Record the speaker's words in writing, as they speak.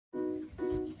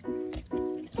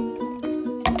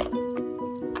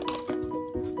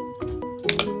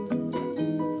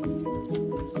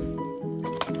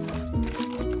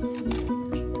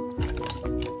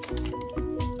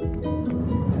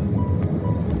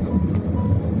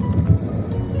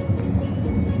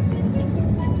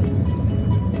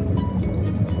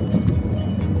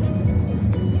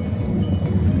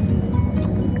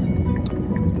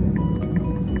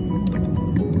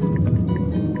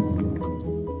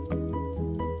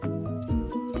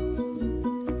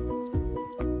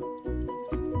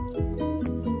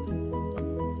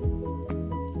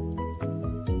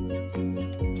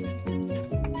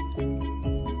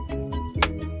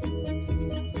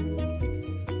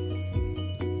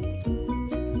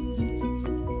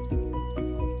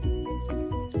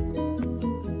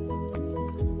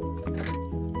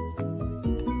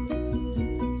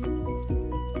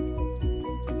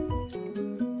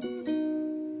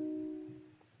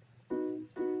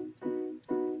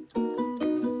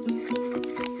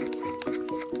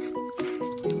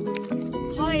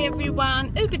Hi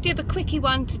everyone, uber duper quickie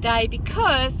one today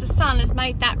because the sun has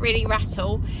made that really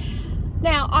rattle.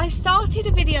 Now, I started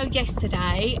a video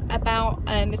yesterday about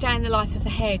a day in the life of a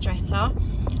hairdresser,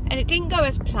 and it didn't go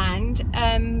as planned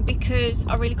because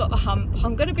I really got the hump.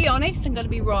 I'm going to be honest, I'm going to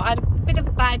be right. I had a bit of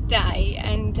a bad day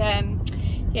and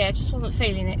yeah, I just wasn't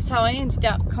feeling it, so I ended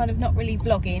up kind of not really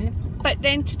vlogging. But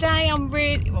then today I'm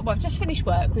really, well, I've just finished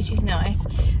work, which is nice.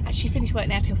 Actually finished work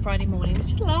now till Friday morning, which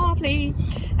is lovely.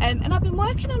 And I've been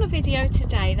working on a video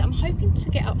today that I'm hoping to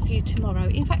get up for you tomorrow.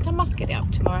 In fact, I must get it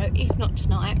up tomorrow, if not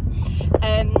tonight.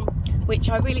 Which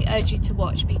I really urge you to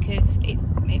watch because it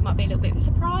might be a little bit of a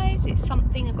surprise. It's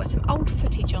something, I've got some old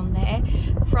footage on there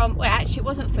from, well actually it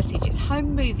wasn't footage, it's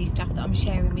home movie stuff that I'm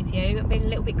sharing with you. I've been a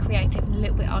little bit creative and a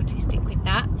little bit artistic with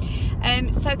that.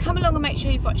 So come along and make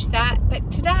sure you've watched that.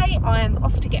 But today I am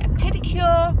off to get a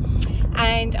pedicure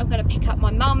and I'm going to pick up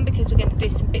my mum because we're going to do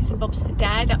some bits and bobs for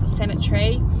Dad at the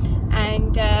cemetery.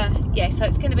 And yeah, so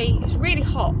it's going to be, it's really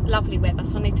hot, lovely weather,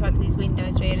 so I need to open these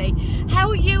windows really. How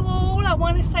are you all? I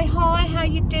want to say hi, how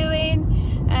you doing?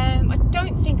 I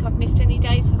don't think I've missed any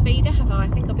days for Vida, have I? I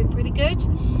think I've been pretty good.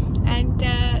 And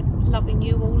loving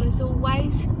you all as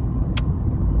always.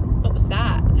 What was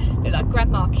that? Looked like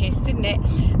grandma kiss, didn't it?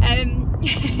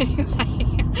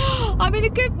 Anyway, I'm in a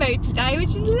good mood today, which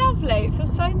is lovely. It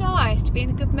feels so nice to be in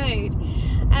a good mood.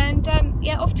 And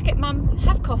yeah, off to get mum,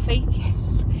 have coffee,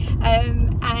 yes,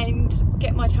 and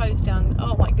get my toes done.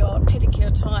 Oh my god,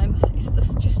 pedicure time. It's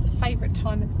just the favourite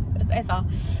time of ever.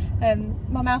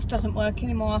 My mouth doesn't work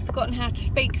anymore. I've forgotten how to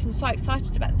speak because I'm so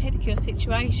excited about the pedicure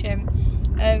situation.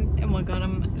 Oh my god,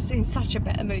 I'm in such a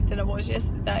better mood than I was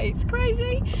yesterday. It's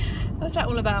crazy. What's that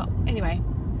all about? Anyway,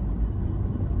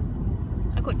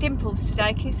 I've got dimples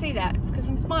today. Can you see that? It's because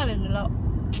I'm smiling a lot.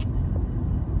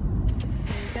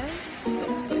 There we go.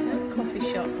 Scott's got his own coffee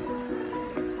shop.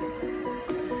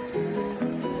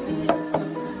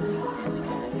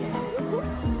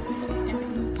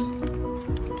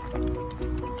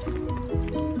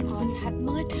 I've had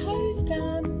my toes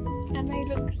done and they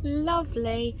look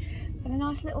lovely. And a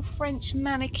nice little French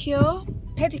manicure,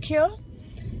 pedicure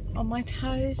on my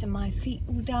toes and my feet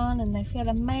all done, and they feel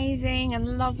amazing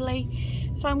and lovely.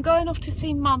 So I'm going off to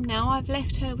see mum now. I've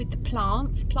left her with the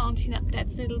plants, planting up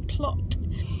Dad's little plot.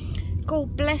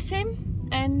 God bless him.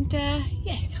 And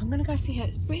yes, I'm going to go see her.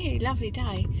 It's a really lovely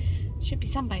day. Should be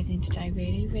sunbathing today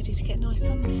really, ready to get a nice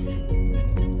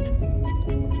suntan.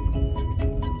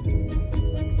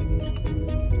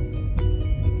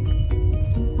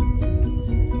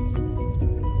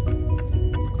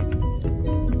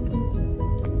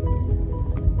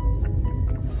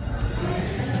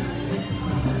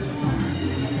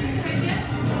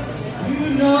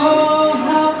 Know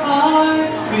how I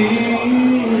feel.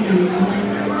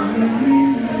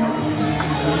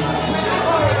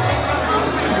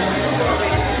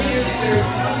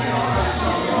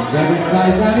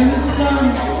 Advertise out in the sun.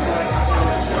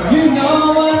 You know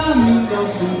what I mean,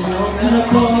 don't you know that I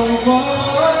fall for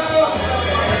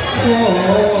you.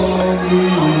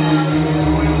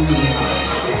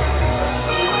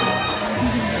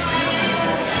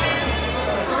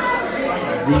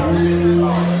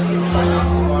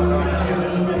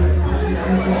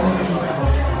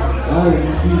 I'm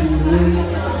feeling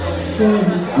so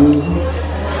good.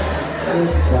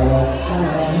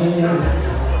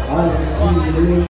 I'm feeling